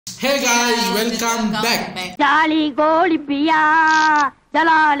Hey guys, welcome back. Jali goli piya,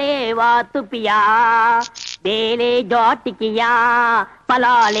 jalale vaatu piya, dele joti kiya,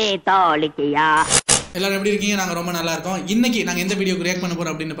 palale toli kiya. எல்லாரும் எப்படி இருக்கீங்க? நாங்க ரொம்ப நல்லா இருக்கோம். இன்னைக்கு நாங்க எந்த வீடியோக்கு ரியாக்ட் பண்ண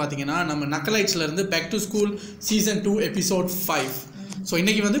போறோம் அப்படினு பாத்தீங்கன்னா நம்ம நக்கலைட்ஸ்ல இருந்து back to school season 2 episode 5. So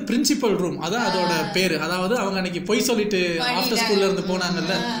இன்னைக்கு வந்து பிரின்சிபல் ரூம் அதான் அதோட பேரு. அதாவது அவங்க அன்னைக்கு போய் சொல்லிட்டு ஆஃப்டர் ஸ்கூல்ல இருந்து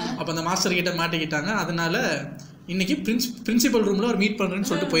போனாங்கல்ல, அப்ப அந்த மாஸ்டர் கிட்ட மாட்டிக்கிட்டாங்க. அதனால இன்னைக்கு பிரின்சிபல் ரூம்ல ஒரு மீட் பண்றேன்னு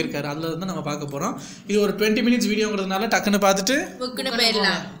சொல்லிட்டு போயிருக்காரு. அதுல இருந்து நம்ம பார்க்க போறோம். இது ஒரு 20 மினிட்ஸ் வீடியோங்கிறதுனால டக்குன்னு பார்த்துட்டு புக்குன்னு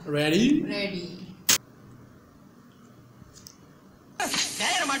போயிடலாம். ரெடி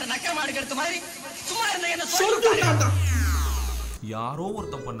யாரோ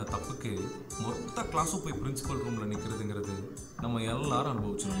ஒருத்தன் பண்ண தப்புக்கு மொத்த கிளாஸும் போய் பிரின்சிபல் ரூம்ல நிக்கிறதுங்கிறது நம்ம எல்லாரும்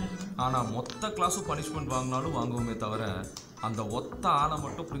அனுபவிச்சிருக்கோம். ஆனா மொத்த கிளாஸும் பனிஷ்மெண்ட் வாங்கினாலும் வாங்குவோமே தவிர அந்த ஒத்த ஆளை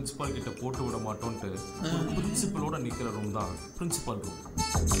மட்டும் பிரின்சிபல் கிட்ட போட்டு விட மாட்டோம்ட்டு பிரின்சிபலோட நிக்கிற ரூம் தான் பிரின்சிபல் ரூம்.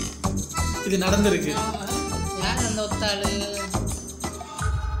 இது நடந்திருக்கு. யார் அந்த ஒத்தாளு?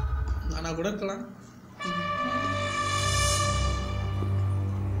 நானா கூட இருக்கலாம்.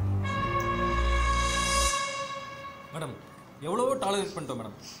 மேடம் எவ்வளவோ டாலரேட் பண்ணிட்டோம்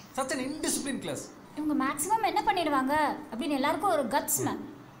madam. Such an indiscipline class. இவங்க மேக்ஸிமம் என்ன பண்ணிடுவாங்க அப்படின்னு எல்லாருக்கும் ஒரு கட்ஸ்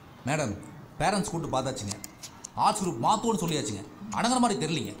மேடம் பேரண்ட்ஸ் கூப்பிட்டு பார்த்தாச்சுங்க. Arts group மாத்தோன்னு சொல்லியாச்சுங்க. அடங்குற மாதிரி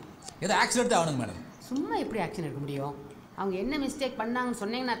தெரியலிங்க. ஏதோ ஆக்சிடென்ட் ஆகணுங்க மேடம். சும்மா எப்படி ஆக்ஷன் எடுக்க முடியும்? அவங்க என்ன மிஸ்டேக் பண்ணாங்கன்னு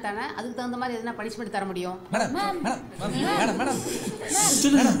சொன்னீங்கன்னா தானே அதுக்கு தகுந்த மாதிரி எதனா பனிஷ்மெண்ட் தர முடியும். Madam madam madam madam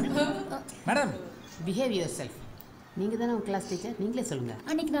madam behave your self. நீங்கள் தானே உங்கள் கிளாஸ் டீச்சர், நீங்களே சொல்லுங்கள்.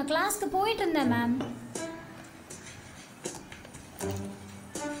 அன்னைக்கு நான் கிளாஸ்க்கு போயிட்டு இருந்தேன் ma'am.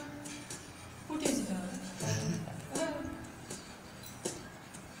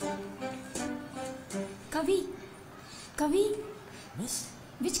 Kavi, Miss?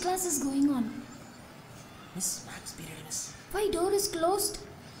 which class is going on? Miss, maths period, miss. Why door is closed?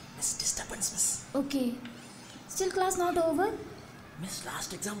 Miss, disturbance, miss. Okay. Still class not over? Miss,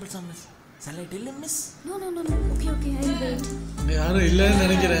 last example sum, miss. Shall I tell him, miss? No. Okay, I'll wait. யாரும் இல்லன்னு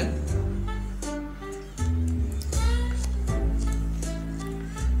நினைக்கிறேன்.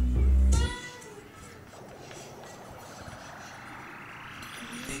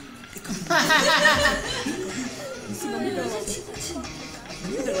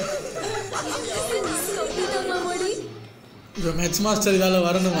 இப்போ maths master இதால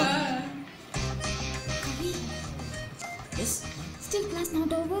வரணுமா? Yes. Still class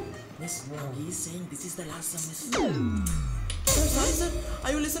not over? Miss, he is saying this is the last sum, miss. Sir, sorry, sir.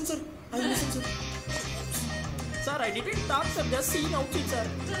 I will listen, sir. Sir, I didn't talk, sir. Just seen outside, sir.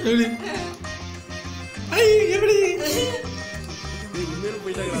 எப்படி? ஐ எப்படி? Email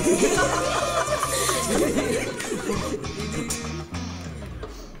போயிட்டாங்க.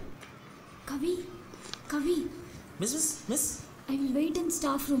 Kavi. Miss. I will wait in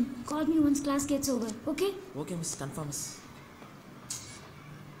staff room. Call me once class gets over. Okay? Okay, miss. Confirm, miss.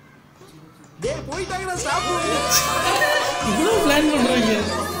 டேய் போயிட்டாங்கடா staff room. இவ்வளவு plan பண்றீங்க?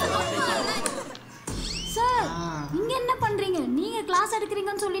 Sir, நீங்க என்ன பண்றீங்க? நீங்க கிளாஸ்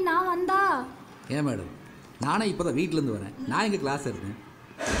எடுக்கிறீங்கன்னு சொல்லி நான் வந்தா. ஏன் மேடம், நானே இப்போதான் வீட்டிலேருந்து வரேன். நான் எங்கள் கிளாஸ் எடுத்தேன்.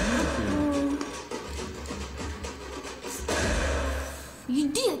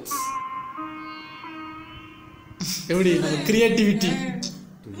 Idiots. எப்படி நம்ம கிரியேட்டிவிட்டி?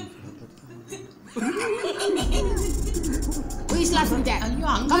 ஐயோ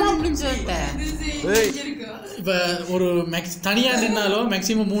அங்க முடிஞ்சுட்டேன். இப்போ ஒரு தனியா நின்னாலோ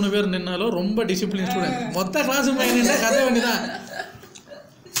மேக்ஸிமம் 3 பேர் நின்னாலோ ரொம்ப டிசிப்ளின் ஸ்டூடெண்ட். மொத்த கிளாஸ் நின்னா கதை வேண்டிதான்.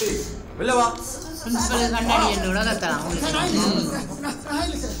 வெளில வா. பிரின்சிபல் கண்ணாடி என்னோட கத்தலாம்.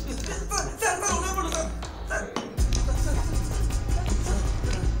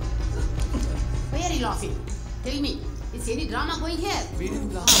 Why are you laughing? Tell me, is any drama going here?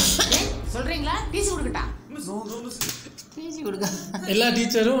 சொல்றீங்களா? டிசி கொடுக்கட்டா? பேசி கொடுங்க. எல்லா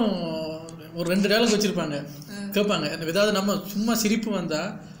டீச்சரும் ஒரு 2 டயலாக் வச்சிருப்பாங்க, கேட்பாங்க. ஏதாவது நம்ம சும்மா சிரிப்பு வந்தா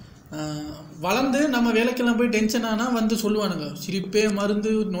வளர்ந்து நம்ம வேலைக்கெல்லாம் போய் டென்ஷன் ஆனால் வந்து சொல்லுவானுங்க, சிரிப்பே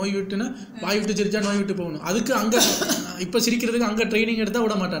மருந்து, நோய் விட்டுன்னு வாய் விட்டு சிரிச்சா நோய் விட்டு போகணும். அதுக்கு அங்கே இப்போ சிரிக்கிறதுக்கு அங்கே ட்ரைனிங் எடுத்தால்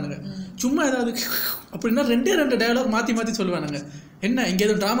விட மாட்டானுங்க. சும்மா ஏதாவது அப்படின்னா 2 டயலாக் மாற்றி சொல்லுவானுங்க. என்ன இங்கே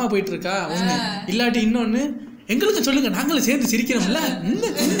எதுவும் ட்ராமா போயிட்டு இருக்கா ஒன்று, இல்லாட்டி இன்னொன்று எங்களுக்கு சொல்லுங்க நாங்களும் சேர்ந்து சிரிக்கிறோம்ல.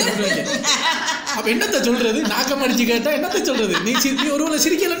 அப்போ என்னத்தை சொல்றது? நாக்கம் அடிச்சு கேட்டால் என்னத்தை சொல்றது? நீ ஒருவேளை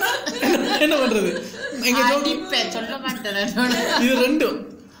சிரிக்கலைன்னா என்ன பண்றது? சொல்ல மாட்டேன். இது ரெண்டும்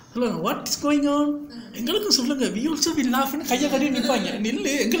சொல்லுவாங்க, வாட் இஸ் கோயிங் ஆன், எங்களுக்கும் சொல்லுங்க, வி ஆல்சோ வில் லாஃப்னு கையை கட்டி நிற்பாங்க.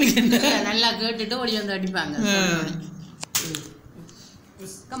 நில்லு, எங்களுக்கு என்ன? நல்லா கேட்டுட்டு ஓடி வந்து அடிப்பாங்க.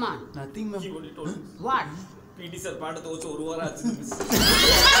 Come on. Nothing, ma'am. What? PT sir பாடத்தை வச்சு 1 வாரம் ஆச்சு மிஸ்.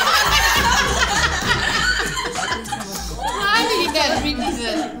 வாங்கிட்டார் PT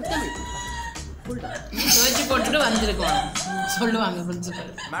sir. நீ துவைச்சு போட்டுட்டு வந்திருக்கோம் சொல்லுவாங்க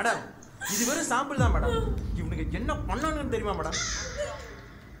பிரின்சிபல். மேடம் இது வெறும் சாம்பிள் தான் மேடம். இவனுக்கு என்ன பண்ணணும்னு தெரியுமா மேடம்?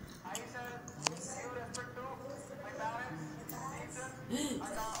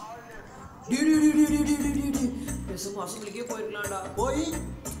 பேசாம அசம்பிளிக்கே போயிருக்கலாம்டா. போய்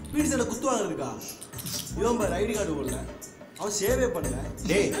பீடி சைட குத்துவாங்க இருக்கா? இவன் பாரு ஐடி கார்டு போடல, அவன் சேவே பண்ணல.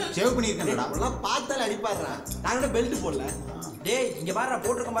 டேய் சேவ் பண்ணியிருக்கேன்டா. அவெல்லாம் பார்த்தாலே அடிப்பாடுறான். நாங்க பெல்ட் போடல. டேய் இங்க பாரு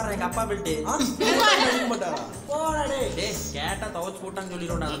போட்டுருக்க பாரு எங்க அப்பா பெல்ட். அடிக்க மாட்டாரா? போடா டேய். டேய் கேட்டா துவைச்சு போட்டான்னு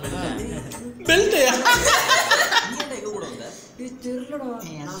சொல்லிடுவோம் அந்த பெல்ட். பெல்ட் நீ என்ன எங்க கூட வந்த? டேய் தெரியலடா.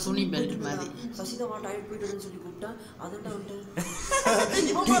 நான் துணி பெல்ட் மாதிரி சசிதா டைட் போயிட்டுன்னு சொல்லி கூப்பிட்டா அதண்டா வந்து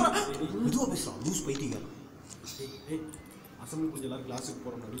மெதுவா பேசுறான் லூஸ் பைத்தியங்க. டேய் அசம்பிளி கொஞ்சம் எல்லாரும் கிளாஸுக்கு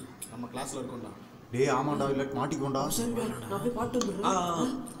போறோம். நம்ம கிளாஸ்ல இருக்கோம்டா. டேய் ஆமாண்டா இல்ல மாட்டிக்கோண்டா. நான் போய் பாட்டு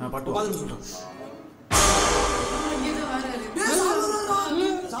வந்துடுறேன். நான் பாட்டு பாத்து சொல்றேன்.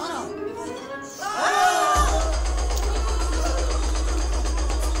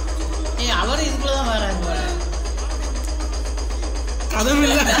 அவர் இதுக்குள்ளதான் வராரு போல. கதவு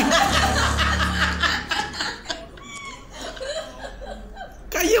இல்ல,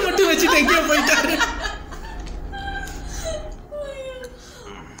 கைய மட்டும் வச்சுட்டு எங்கேயோ போயிட்டாரு.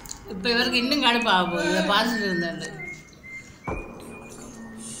 இப்ப இவருக்கு இன்னும் கடுப்பா போகுது. இதை பார்த்துட்டு இருந்தாரு.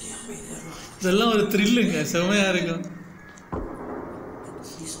 இதெல்லாம் ஒரு த்ரில்லுங்க, செமையா இருக்கும்.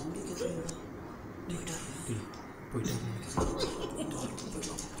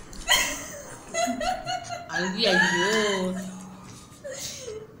 அழுகி ஐயோ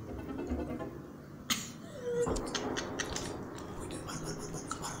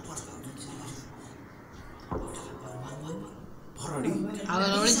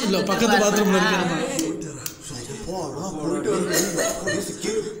அவன் ஒழிச்சு இல்ல பக்கத்து பாத்ரூம்ல இருக்காமா.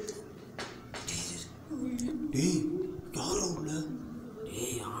 டேய் யாரோ உள்ள.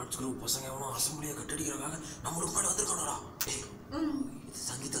 டேய் ஆர்ட்ஸ் குரூப் பசங்க எவனோ அசம்பிளியை கட்டடிக்கிறக்காக நம்மளுக்கு முன்னாடி வந்திருக்கானோடா. டேய் இது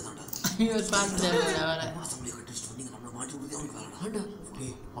சங்கீதா தான்டா. இவர் பார்த்துட்டாரு அவரை. அசம்பிளியை கட்டிட்டு நீங்க நம்மள மாட்டி விடுறது அவனுக்கு வேலைடா.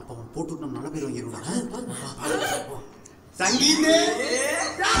 டேய் அப்ப அவன் போட்டு நம்ம நல்ல பேர் வாங்கிடுவாடா. சங்கீதே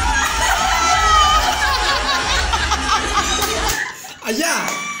ஐயா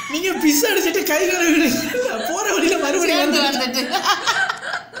நீங்க பிஸ் அடிச்சிட்டு கை கழுவி போற வழியில மறுபடியும் வந்துட்டு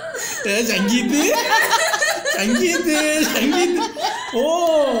சங்கீத்து சங்கீத்து சங்கீத்து. ஓ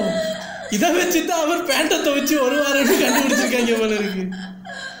இதை வச்சுதான் அவர் பேண்டை துவைச்சு ஒரு வாரம் கண்டுபிடிச்சிருக்காங்க போல இருக்கு.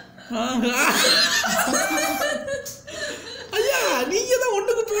 ஐயா நீங்க தான்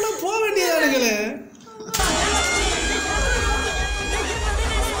ஒண்ணுக்கு போனா போக வேண்டியதானுங்களே.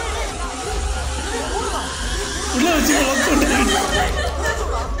 உள்ள வச்சு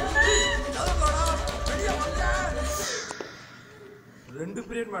ரெண்டு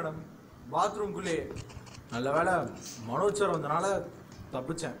பீரியட் மேடம் பாத்ரூம்குள்ளே. நல்ல வேலை மனோஜ் சார் வந்தனால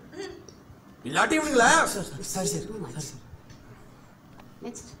தப்பிச்சேன். இல்லாட்டி இவனுங்களா? சரி சரி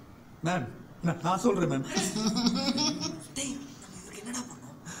நெக்ஸ்ட் மேம் நான் சொல்றேன் மேம். டேய் நம்ம இவருக்கு என்னடா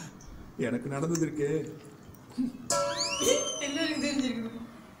பண்ணோம்? எனக்கு நடந்தது இருக்கு. எல்லாரும் தெரிஞ்சிருக்கணும்.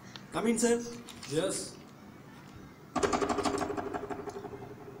 Coming sir. எஸ்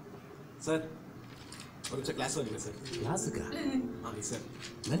சார் ஒரு நிமிஷம் கிளாஸ் வாங்கிக்கிறேன் சார். கிளாஸுக்கா? ஆமாம் சார்.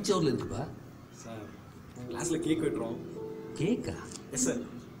 லஞ்ச் ஹவர்ல இருக்குப்பா. சார் கிளாஸ்ல கேக் வெட்டுறோம். கேக்கா? Yes sir.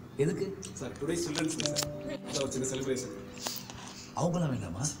 எதுக்கு sir today children's day sir. அதான் ஒரு சின்ன செலிப்ரேஷன். அவங்களாம்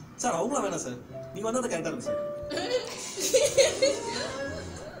வேண்டாமா? சார் அவங்களாம் வேணாம் சார். நீங்க வந்தா அது கரெக்டாக இருக்கும் சார்.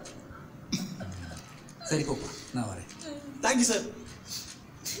 சரி போப்பா நான் வரேன். Thank you sir.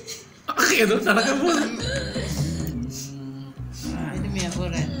 ஏதோ நடக்க போகுது. எதுமையா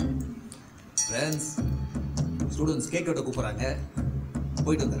போறேன். ஃப்ரெண்ட்ஸ் ஸ்டூடெண்ட்ஸ் கேக் வெட்ட கூப்பிட்றாங்க,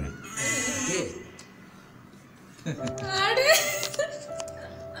 போயிட்டு வந்துடுறேன். ஓகே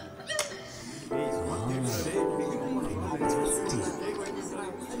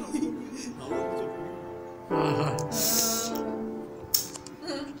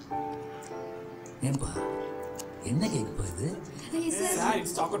ஏன்பா என்ன கேக்குப்பா இது? Sir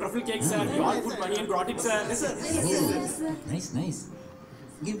it's chocolate truffle cake sir. You all put money and brought it sir. Yes sir. Nice nice.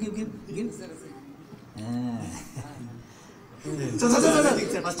 Give give give give. Sir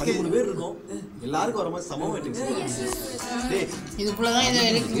 13 பேர் இருக்கோம். எல்லாருக்கும் வர மாதிரி சமம் வெட்டுங்க சார். டேய் இதுக்குள்ளதான் இதை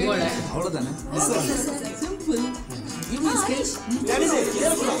இருக்கு போல. அவ்வளோதானே? Simple. Give me sketch. Daddy sir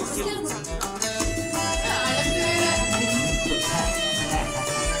கேளுங்க.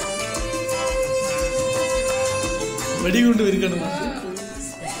 வெடிகுண்டு இருக்கணுமா?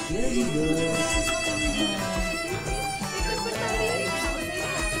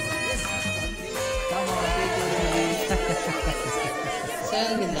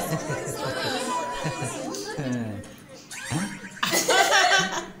 சரிங்க.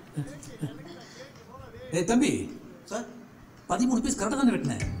 ஏய் தம்பி சார் 13 பீஸ் கரெக்டாக தானே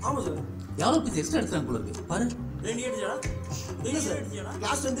வெட்டினேன். ஆமாம் சார். எவ்வளோ பீஸ் எக்ஸ்ட்ரா எடுத்துறாங்க போல இருக்கு பாரு. நீ எடுத்தியா? இல்லை சார்,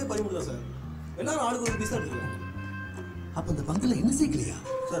 கிளாஸ் வந்து 13 தான் சார். எல்லாரும் ஆளுக்கு ஒரு பீஸ் தான் எடுத்துருக்கோம். அப்போ இந்த பங்கில் என்ன சேர்க்கலையா?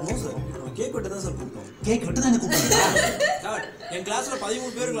 சார் நோ சார், நம்ம கேக் வெட்ட தான் சார் கூப்பிட்டோம். கேக் வெட்ட தான் என்ன கூப்பிட்டாங்க? சார் என் கிளாஸ்ல 13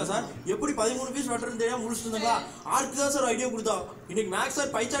 பேருங்களா சார், எப்படி 13 பீஸ் வெட்டுறது தெரியாம முடிச்சுட்டு இருந்தாங்களா? ஆளுக்கு தான் சார் ஐடியா கொடுத்தோம். இன்னைக்கு maths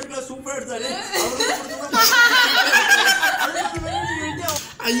sir pie chart class சூப்பரா எடுத்தாரு.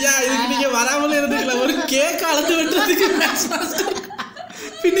 ஐயா இதுக்கு நீங்க வராமலே இருந்துக்கலாம். ஒரு கேக் அளந்து வெட்டுறதுக்கு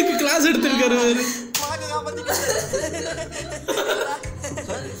பின்னுக்கு கிளாஸ் எடுத்திருக்காரு.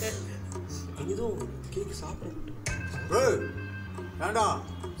 கேக் சாப்பிட ஏண்டா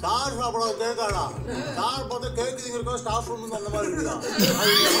சார் சாப்பிடாத கேட்காடா. சார் பார்த்தா கேக்கு திங்கிறக்கோ ஸ்டாஃப் ரூம் அந்த மாதிரி இருக்குதா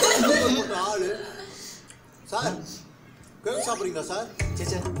ஆளு. சார் கேக் சாப்பிட்றீங்களா சார்?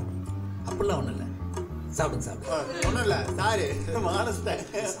 சேச்சே அப்படிலாம் ஒன்றும் இல்லை. சாப்பிடுங்க சாப்பிடுங்க. ஒன்றும் இல்லை சாரி மானஸ்டேன்.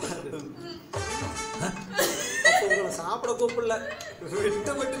 அப்போ உங்களை சாப்பிட கூப்பிடல, வெட்ட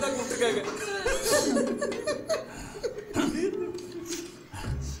மட்டும் தான் கூப்பிட்டுருக்காங்க.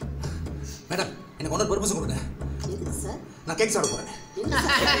 மேடம் எனக்கு ஒன்றும் பர்பஸ் கொடுங்க. எதுக்கு சார்? நான் கேக் சாப்பிட போகிறேன்.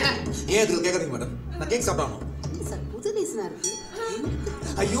 ஏன் இதுக்கு கேட்குறீங்க மேடம்? நான் கேக் சாப்பிடணும். சார் புது ரீசனாக இருக்கு.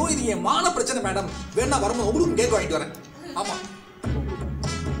 ஐயோ இது என் மான பிரச்சனை மேடம். வேணா வரும்போது உங்களுக்கு கேக் வாங்கிட்டு வரேன். ஆமாம்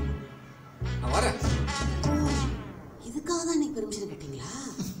நான் வரேன். இதுக்காக தான் இன்னைக்கு பெர்மிஷன் கேட்டீங்களா?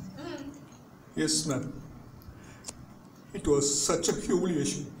 Yes ma'am, it was such a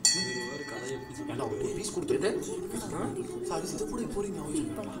humiliation.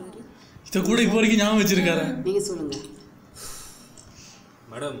 இதை கூட இப்போ வரைக்கும் ஞாபகம் வச்சிருக்காரு. நீங்க சொல்லுங்க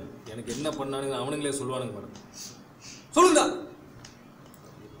மேடம். எனக்கு என்ன பண்ணானுங்க அவனுங்களே சொல்லுவானுங்க மேடம். சொல்லுங்க.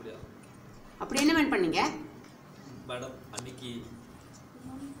 அப்படி என்ன மேன் பண்ணீங்க? மேடம் அன்னைக்கு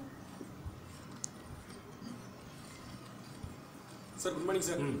சார் குட் மார்னிங்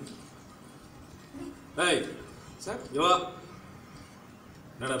சார். ஏய் சார் யோவா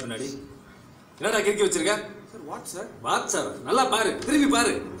என்னடா பின்னாடி என்னடா கிறுக்கி வச்சிருக்க? Sir what sir? What sir? நல்லா பாரு, திரும்பி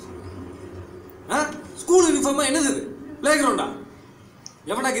பாரு. ஸ்கூல் யூனிஃபார்மா என்னது இது? பிளே கிரவுண்டா?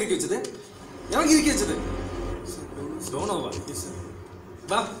 எவன்டா கிறுக்கி வச்சது? எவன் கிறுக்கி வச்சது? டோனோவா?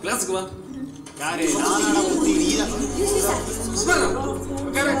 வா கிளாஸுக்கு வா. யாரே நானா ஊத்தி நீதான்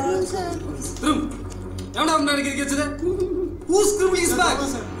உட்காரு. திரும்ப எவன்டா முன்னாடி கிறுக்கி வச்சது? Whose criminal is back?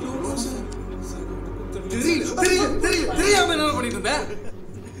 தெரியாம என்ன பண்ணிட்டு இருந்த?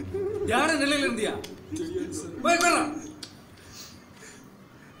 யார நிலையில இருந்தியா? போய் பாரு.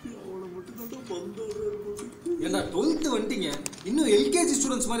 என்ன 12th வந்துட்டீங்க, இன்னும் எல்கேஜி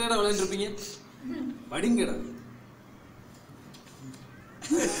ஸ்டூடெண்ட்ஸ் மாதிரியாடா விளையாண்டு இருப்பீங்க? படிங்கடா.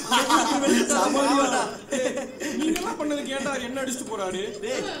 நீங்க என்ன பண்ணது கேட்டா என்ன அடிச்சுட்டு போறாரு?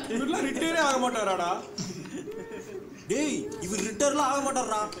 இவரெல்லாம் ரிட்டையரே ஆக மாட்டாராடா? டேய் இவர் ரிட்டர்லாம் ஆக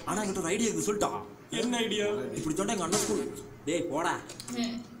மாட்டாரா. ஆனா என்கிட்ட ஒரு ஐடியா இருக்கு, சொல்லிட்டா. என்ன ஐடியா? இப்படி சொன்னா எங்க அண்ணன் ஸ்கூல். டேய் போடா.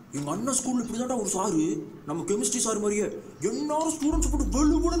 எங்க அண்ணன் ஸ்கூல்ல இப்படி தான்டா ஒரு சாரு, நம்ம கெமிஸ்ட்ரி சார் மாதிரியே எல்லாரும் ஸ்டூடெண்ட்ஸ் போட்டு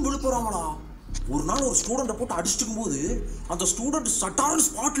வெளுவுடன் வெளுப்புறாங்களா. ஒரு நாள் ஒரு ஸ்டூடெண்ட்டை போட்டு அடிச்சுட்டு போது அந்த ஸ்டூடெண்ட் சட்டான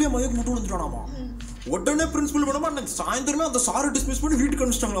ஸ்பாட்லயே மயக்கம் போட்டு விழுந்துட்டானாமா. உடனே பிரின்சிபல் மேடம் அன்னைக்கு சாயந்தரமே அந்த சாரை டிஸ்மிஸ் பண்ணி வீட்டுக்கு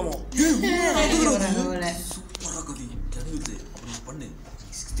அனுப்பிச்சிட்டாங்களாமா. சூப்பரா கவி தெரியுது. அப்படி பண்ணு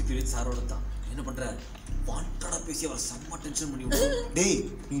 60 பீரியட் சாரோட தான் என்ன பண்ற? வாண்டடா பேசி அவர் செம்ம டென்ஷன் பண்ணி விடு. டேய்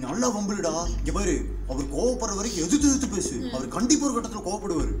நீ நல்லா வம்புடா. இங்க பாரு, அவர் கோவப்படுற வரைக்கும் எதிர்த்து பேசு. அவர் கண்டிப்பா ஒரு கட்டத்துல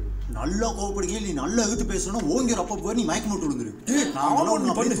கோவப்படுவாரு. நல்லா கோவப்படுங்க, நீ நல்லா எதிர்த்து பேசணும். ஓங்கிற அப்ப போய் நீ மயக்கம் போட்டு விழுந்துரு.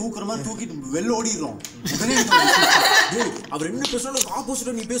 நான் பண்ணி தூக்குற மாதிரி தூக்கிட்டு வெளில ஓடிடுறோம். அவர் என்ன பேசுறாலும்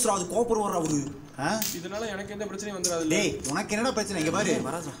ஆப்போசிட்டா நீ பேசுற, அது கோவப்படுவார் அவரு. இதனால எனக்கு எந்த பிரச்சனையும் வந்துடாது. டேய் உனக்கு என்னடா பிரச்சனை? இங்க பாரு,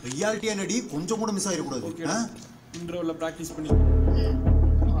 ரியாலிட்டியா நடி, கொஞ்சம் கூட மிஸ் ஆயிடக்கூடாது. இன்ட்ரோல பிராக்டிஸ் பண்ணி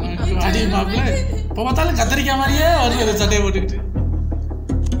அடி மாப்பிள்ள இப்போ பார்த்தாலும் கத்தரிக்காய் மாதிரியே வருது சட்டையை போட்டுக்கிட்டு.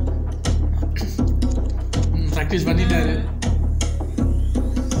 ப்ராக்டிஸ் பண்ணிட்டாரு.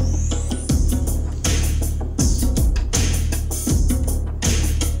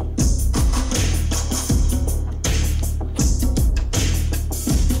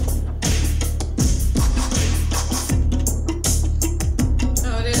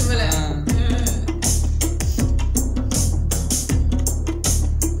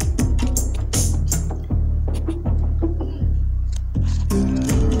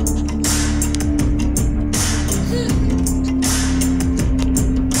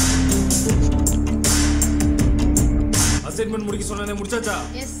 அசைன்மென்ட் முடிக்க சொன்னனே முடிச்சாச்சா?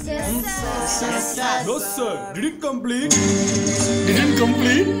 Yes sir. No sir, did complete.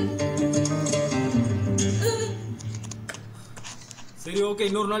 சரி ஓகே,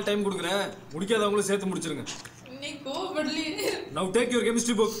 இன்னொரு நாள் டைம் கொடுக்குறேன். முடிக்காதவங்களும் சேர்த்து முடிச்சிருங்க. இன்னைக்கு கோவப்படலையே. Now take your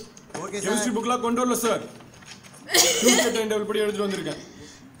chemistry book. Okay sir. Chemistry புக்லாம் கொண்டு வரல சார். ஃபியூச்சர் டைம் டேபிள் படி எடுத்துட்டு வந்திருக்கேன்.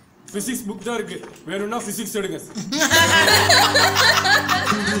 பிசிக்ஸ் புக் தான் இருக்கு, வேணும்னா பிசிக்ஸ் எடுங்க.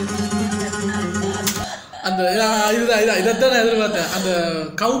 அந்த இதைத்தான் நான் எதிர்பார்த்தேன். அந்த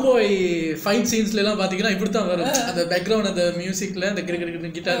கவுபாய் ஃபைட் சீன்ஸ்லாம் பார்த்தீங்கன்னா இப்படி தான் வரும். அந்த பேக்ரவுண்ட் அந்த மியூசிக்கில், அந்த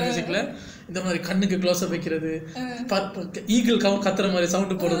கிட்டார் மியூசிக்கில் இந்த மாதிரி கண்ணுக்கு க்ளோஸ்அப் வைக்கிறது, ஈகிள் கத்துற மாதிரி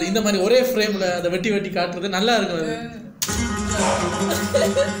சவுண்டு போடுறது, இந்த மாதிரி ஒரே ஃப்ரேமில் அதை வெட்டி வெட்டி காட்டுறது நல்லா இருக்கும். அது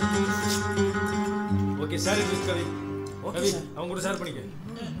ஓகே சார், இது கவி கவி அவங்க கூட ஷேர் பண்ணிக்க.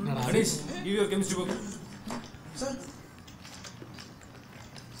 Anish, give your chemistry book. Sir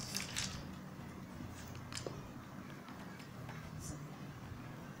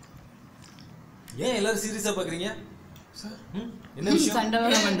ஏன் எல்லாரும் சீரியஸா பாக்குறீங்க? என்ன விஷயம்? சண்டை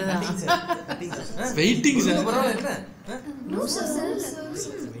வர வந்ததா? Waiting sir. பரவாயில்ல, என்ன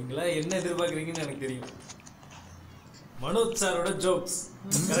நீங்களா என்ன எதிர்பார்க்குறீங்கன்னு எனக்கு தெரியும். மனோஜ் சாரோட ஜோக்ஸ்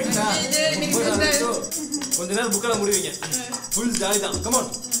கரெக்டா? கொஞ்ச நேரம் புக்கெல்லாம் முடிவீங்க, ஃபுல் ஜாலி தான். Come on,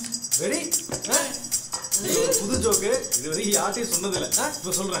 ready? புது ஜோக்கு இது வரைக்கும் யார்ட்டையும் சொன்னதில்லை,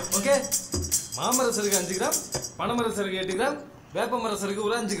 இப்போ சொல்றேன். ஓகே, மாமர சருக்கு 5 கிராம், பனைமர சருக்கு 8 கிராம், வேப்பமர சருக்கு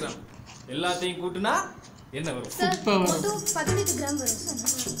ஒரு 5 கிராம், எல்லாத்தையும் கூட்டுனா என்ன வரும்? 18 கிராம் வரும்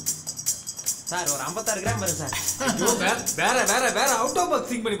சார். ஒரு 56 கிராம் வரும் சார். வேற வேற வேற அவுட் ஆஃப் பாக்ஸ்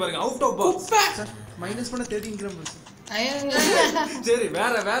திங்க் பண்ணி பாருங்க. Out of box sir, minus பண்ண 13 கிராம் வரும் சார். சரி,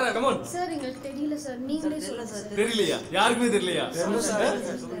 வேற வேற கமான். சார். எங்களுக்கு தெரியல சார், நீங்களே சொல்லுங்க சார். தெரியலையா? யாருக்குமே தெரியலையா?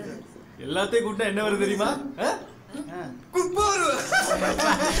 எல்லாத்தையும் கூட்டினா என்ன வருது தெரியுமா? குப்பாரு.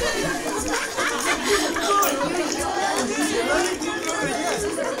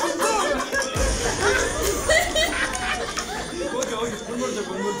 Okay okay, கும்புர்ஜ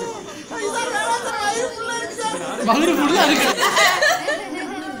கும்புர்ஜ. மதுரை ஃபுல்லா இருக்கு.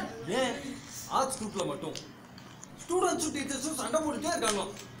 ஏன் ஆர்ட்ஸ் குரூப்ல மட்டும் ஸ்டூடண்ட்ஸ் டீச்சர்ஸ் சண்டை போட்டுட்டே இருக்காங்க.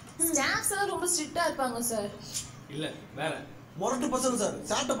 ஸ்டாஃப்ஸ் எல்லாம் ரொம்ப ஸ்ட்ரிக்ட்டா இருப்பாங்க சார். இல்ல வேற மொரட்டு பசங்க சார்,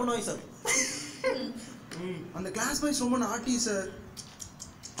 சாட்டை பண்ணுவாங்க சார். அந்த கிளாஸ் பாய்ஸ் ரொம்ப நாட்டி சார்.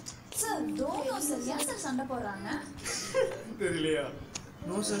 சார் டோனோ சார், ஏன் சார் சண்டை போடுறாங்க? தெரியலையா?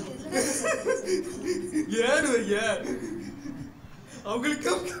 No sir. ஏன் வையா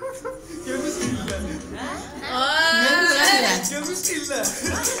அவங்களுக்கு கெமிஸ்ட்ரி இல்ல. கெமிஸ்ட்ரி இல்ல.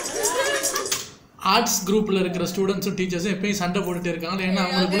 ஆர்ட்ஸ் குரூப்ல இருக்கிற ஸ்டூடெண்ட்ஸும் டீச்சர்ஸும் எப்பயும் சண்டை போட்டுட்டே இருக்காங்க. ஏன்னா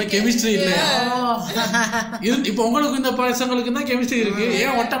அவங்களுக்குள்ள கெமிஸ்ட்ரி இல்லை. இப்போ உங்களுக்கு இந்த பசங்களுக்கு தான் கெமிஸ்ட்ரி இருக்கு,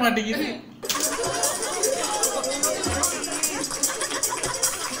 ஏன் ஒட்ட மாட்டேங்குது?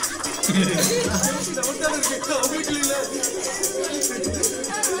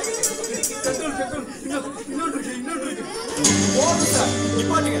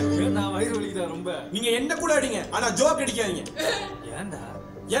 ரொம்ப நீங்க என்ன கூட அடிங்க, ஆனா ஜோக் அடிக்காதீங்க. ஏன்டா?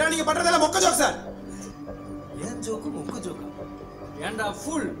 ஏன்னா நீங்க பண்றதெல்லாம் மொக்க ஜோக் சார். ஏன் ஜோக்கு மொக்க ஜோக்கா? ஏன்டா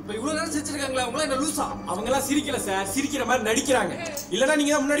ஃபுல் இப்போ இவ்வளவு நேரம் சிரிச்சிருக்காங்களா? அவங்களா என்ன லூசா? அவங்க எல்லாம் சிரிக்கல சார், சிரிக்கிற மாதிரி நடிக்கிறாங்க. இல்லனா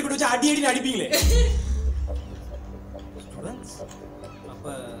நீங்க தான் முன்னாடி கூட வச்சு அடி அடி அடிப்பீங்களே. ஸ்டூடண்ட்ஸ், அப்ப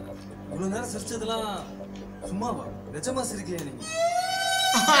இவ்வளவு நேரம் சிரிச்சதெல்லாம் சும்மாவா? நிஜமா சிரிக்கலையா நீங்க?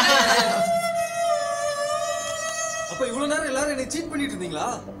 அப்ப இவ்வளவு நேரம் எல்லாரும் என்னை சீட் பண்ணிட்டு இருந்தீங்களா?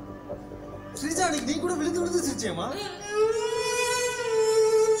 ஸ்ரீஜா, நீ கூட விழுந்து விழுந்து சிரிச்சியம்மா?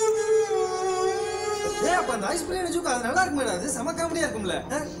 ஏன் அப்ப அந்த ஐஸ் பிரியாணி ஜோக் அது நல்லா இருக்குமே, அது செம காமெடியா இருக்கும்ல?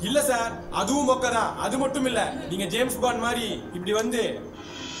 இல்ல சார், அதுவும் மொக்கதான். அது மட்டும் இல்ல, நீங்க ஜேம்ஸ் பாண்ட் மாதிரி இப்படி வந்து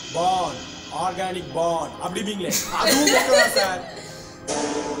பாண்ட் ஆர்கானிக் பாண்ட் அப்படிங்களே, அதுவும் மொக்கதான் சார்.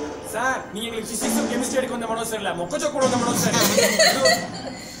 சார், நீங்க எங்களுக்கு பிசிக்ஸ் கெமிஸ்ட்ரி எடுக்க வந்த மனோஜ் சார் இல்ல, மொக்க ஜோக் கூட வந்த மனோஜ் சார்.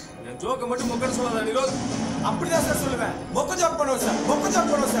 என் ஜோக்கை மட்டும் மொக்கன்னு சொல்லாத நிரோத். அப்படிதான் சார் சொல்லுவேன். மொக்க ஜோக் பண்ணுவோம் சார், மொக்க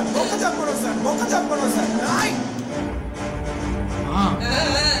ஜோக் பண்ணுவோம் சார், மொக்க ஜோக் பண்ணுவோம் சார், மொக்க ஜோக் பண்ணுவோம் சார்.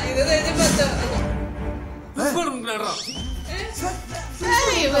 இதுதான் எதிர்பார்த்தேன்.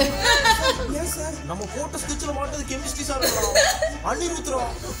 நம்ம போட்ட ஸ்கெட்ச்ல மாட்டது கெமிஸ்ட்ரி சார்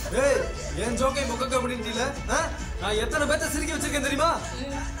அனிருத்ரம். ஏய், என் ஜோக்கை மொக்க அப்படின்ல நான் எத்தனை பேர்த்த சிரிக்க வச்சிருக்கேன் தெரியுமா?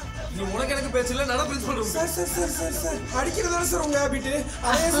 நீ உனக்கு எனக்கு பேசல, நட principal. Sir sir sir sir sir அடிக்கிறதால sir உங்க ஹாபிட்.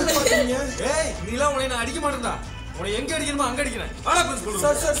 அதே சார் பாத்தீங்க. ஏய், நீலாம் உன்னை நான் அடிக்க மாட்டேன்டா. உன்னை எங்க அடிக்கணுமோ அங்க அடிக்கிறேன். ஆனா principal.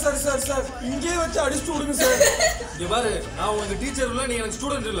 Sir sir sir sir sir இங்கே வச்சு அடிச்சு விடுங்க சார். இங்க பாரு, நான் உனக்கு டீச்சர் இல்ல, நீ எனக்கு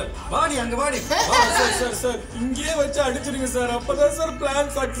ஸ்டூடண்ட் இல்ல. வாடி அங்க வாடி. சார் சார் சார் இங்கே வச்சு அடிச்சிடுங்க சார், அப்பதான் சார்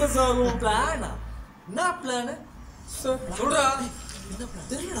பிளான் சக்சஸ் ஆகும். பிளானா? என்ன பிளான்? சார் சொல்றா. என்ன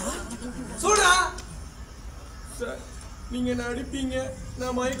பிளான் தெரியலடா? சொல்றா. சார், நீங்க என்ன அடிப்பீங்க,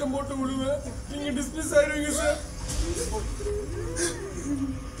 நான் மயக்கம் போட்டு விடுவேன், நீங்க டிஸ்மிஸ் ஆயிடுவீங்க சார்.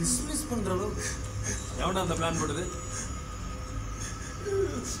 டிஸ்மிஸ் பண்ற அளவுக்கு எவன்டா அந்த பிளான் போட்டது?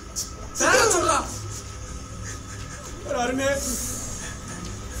 சார் சொல்றா. அருணே,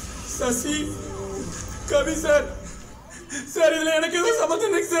 சசி, கவி சார். சார், இதுல எனக்கு எதுவும் சம்மந்தம்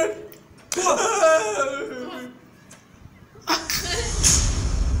இல்லை சார்.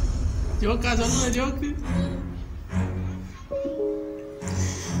 ஜோக்கா சொல்லுங்க ஜோக்கு.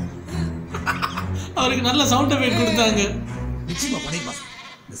 அவருக்கு நல்ல சவுண்ட் எஃபெக்ட் கொடுத்தாங்க. நிச்சயமா பண்ணிருப்பான்.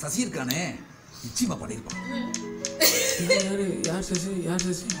 இந்த சசி இருக்கானே நிச்சயமா பண்ணிருப்பான். யார் Sasi?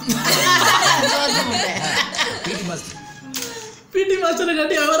 PT master. PT master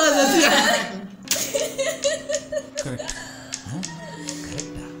கட்டி அவரா சசியா? கரெக்ட்.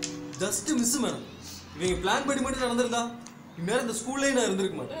 Just miss madam. இவங்க பிளான் பண்ணி மட்டும் நடந்திருந்தா இந்நேரம் இந்த ஸ்கூல்லேயே நான்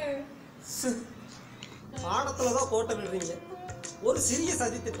இருந்திருக்க மாட்டேன். பாடத்துல தான் கோட்டை விடுறீங்க. ஒரு சிறிய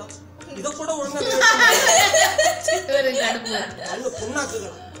சதி திட்டம் இதை கூட ஒழுங்கா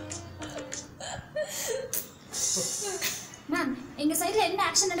புண்ணாக்குகள். மேம் எங்க சைடுல என்ன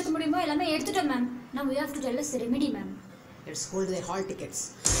ஆக்ஷன் எடுக்க முடியுமோ எல்லாமே எடுத்துட்டோம் ma'am. Now we have to tell us the remedy ma'am. Let's hold the hall tickets.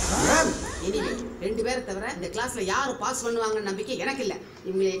 Anyway, 2 பேரை தவிர இந்த கிளாஸ்ல யாரு பாஸ் பண்ணுவாங்கன்னு நம்பிக்கை எனக்கு இல்ல.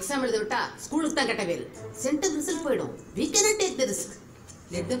 இவங்க எக்ஸாம் எழுத விட்டா ஸ்கூலுக்கு தான் கெட்ட பேரு. சென்டம் ரிசல்ட் போய்டும். We cannot take the risk.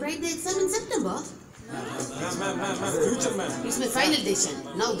 Let them write the exam in September. Future ma'am. It's my final decision.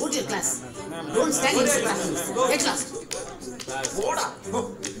 Now go to your class. Don't stand in the classrooms. Get lost. போடா.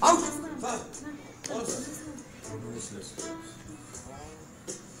 Out.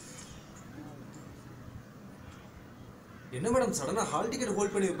 என்ன madam சடனா hall ticket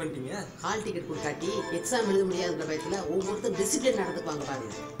hold பண்ணி பண்ணிட்டீங்க? Hall ticket கொடுக்காட்டி exam எழுத முடியாதுன்ற பயத்துல ஒவ்வொருத்தரும் discipline நடந்துப்பாங்க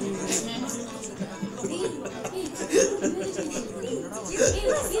பாருங்க.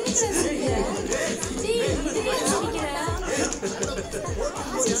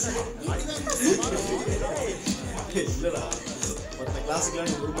 இல்லடா மற்ற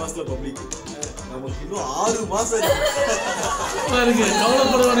கிளாஸுக்குலாம் 1 மாசத்துல பப்ளிக், நமக்கு இன்னும் 6 மாசம் பாருங்க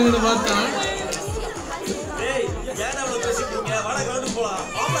கவலைப்படுவானுங்கன்னு பார்த்தா. ஏய் ஏன் அவ்வளவு பேசிட்டீங்க? வாடா கிளம்பி போலாம்.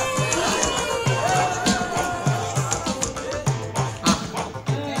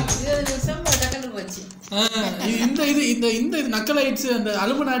 இந்த நக்கலைட்ஸ் அந்த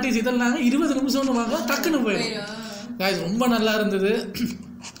அலுமினாட்டிஸ் இதெல்லாம் 20 நிமிஷம்னு வாங்க டக்குன்னு போயிடும். ரொம்ப நல்லா இருந்தது.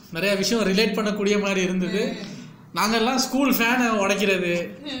 நிறைய விஷயம் ரிலேட் பண்ணக்கூடிய மாதிரி இருந்தது. நாங்கள்லாம் ஸ்கூல் ஃபேனை உடைக்கிறது,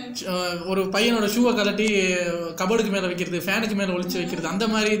 ஒரு பையனோட ஷூவை கலட்டி கபோர்டுக்கு மேலே வைக்கிறது, ஃபேனுக்கு மேலே ஒழிச்சு வைக்கிறது, அந்த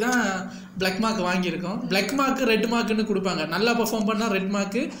மாதிரி தான் பிளாக் மார்க் வாங்கியிருக்கோம். பிளாக் மார்க்கு ரெட் மார்க்குன்னு கொடுப்பாங்க. நல்லா பெர்ஃபார்ம் பண்ணால் ரெட்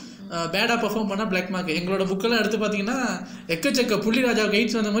மார்க்கு, பேடாக பெர்ஃபார்ம் பண்ணால் பிளாக் மார்க். எங்களோட புக்கெல்லாம் எடுத்து பார்த்தீங்கன்னா எக்கச்சக்க புள்ளி, ராஜாவுக்கு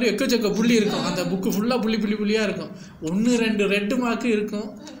 8 வந்த மாதிரி எக்கச்சக்க புள்ளி இருக்கும். அந்த புக்கு ஃபுல்லாக புள்ளியாக இருக்கும். 1-2 ரெட் மார்க்கு இருக்கும்.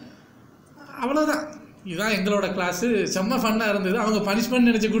 அவ்வளோதான். இதுதான் எங்களோட கிளாஸு. செம்ம ஃபன்னாக இருந்தது. அவங்க பனிஷ்மெண்ட்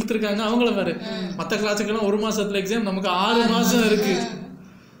நினச்சி கொடுத்துருக்காங்க. அவங்கள பாரு, மற்ற கிளாஸுக்கெல்லாம் 1 மாதத்தில் எக்ஸாம், நமக்கு 6 மாதம் இருக்குது.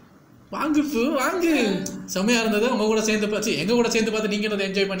 வாங்கு செம்மையாக இருந்தது. உங்கள் கூட சேர்ந்து பார்த்து எங்கள் கூட சேர்ந்து பார்த்து நீங்கள் அதை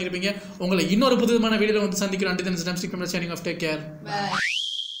என்ஜாய் பண்ணியிருப்பீங்க. உங்களை இன்னொரு புதுமான வீடியோவில் வந்து சந்திக்கிறோம். And then Ramstk signing off. Take care.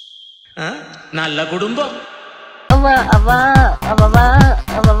 நல்ல குடும்பம். அவா அவா அவா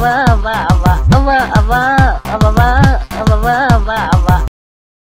அவா அவா அவா அவா அவா அவா அவா அவா அவா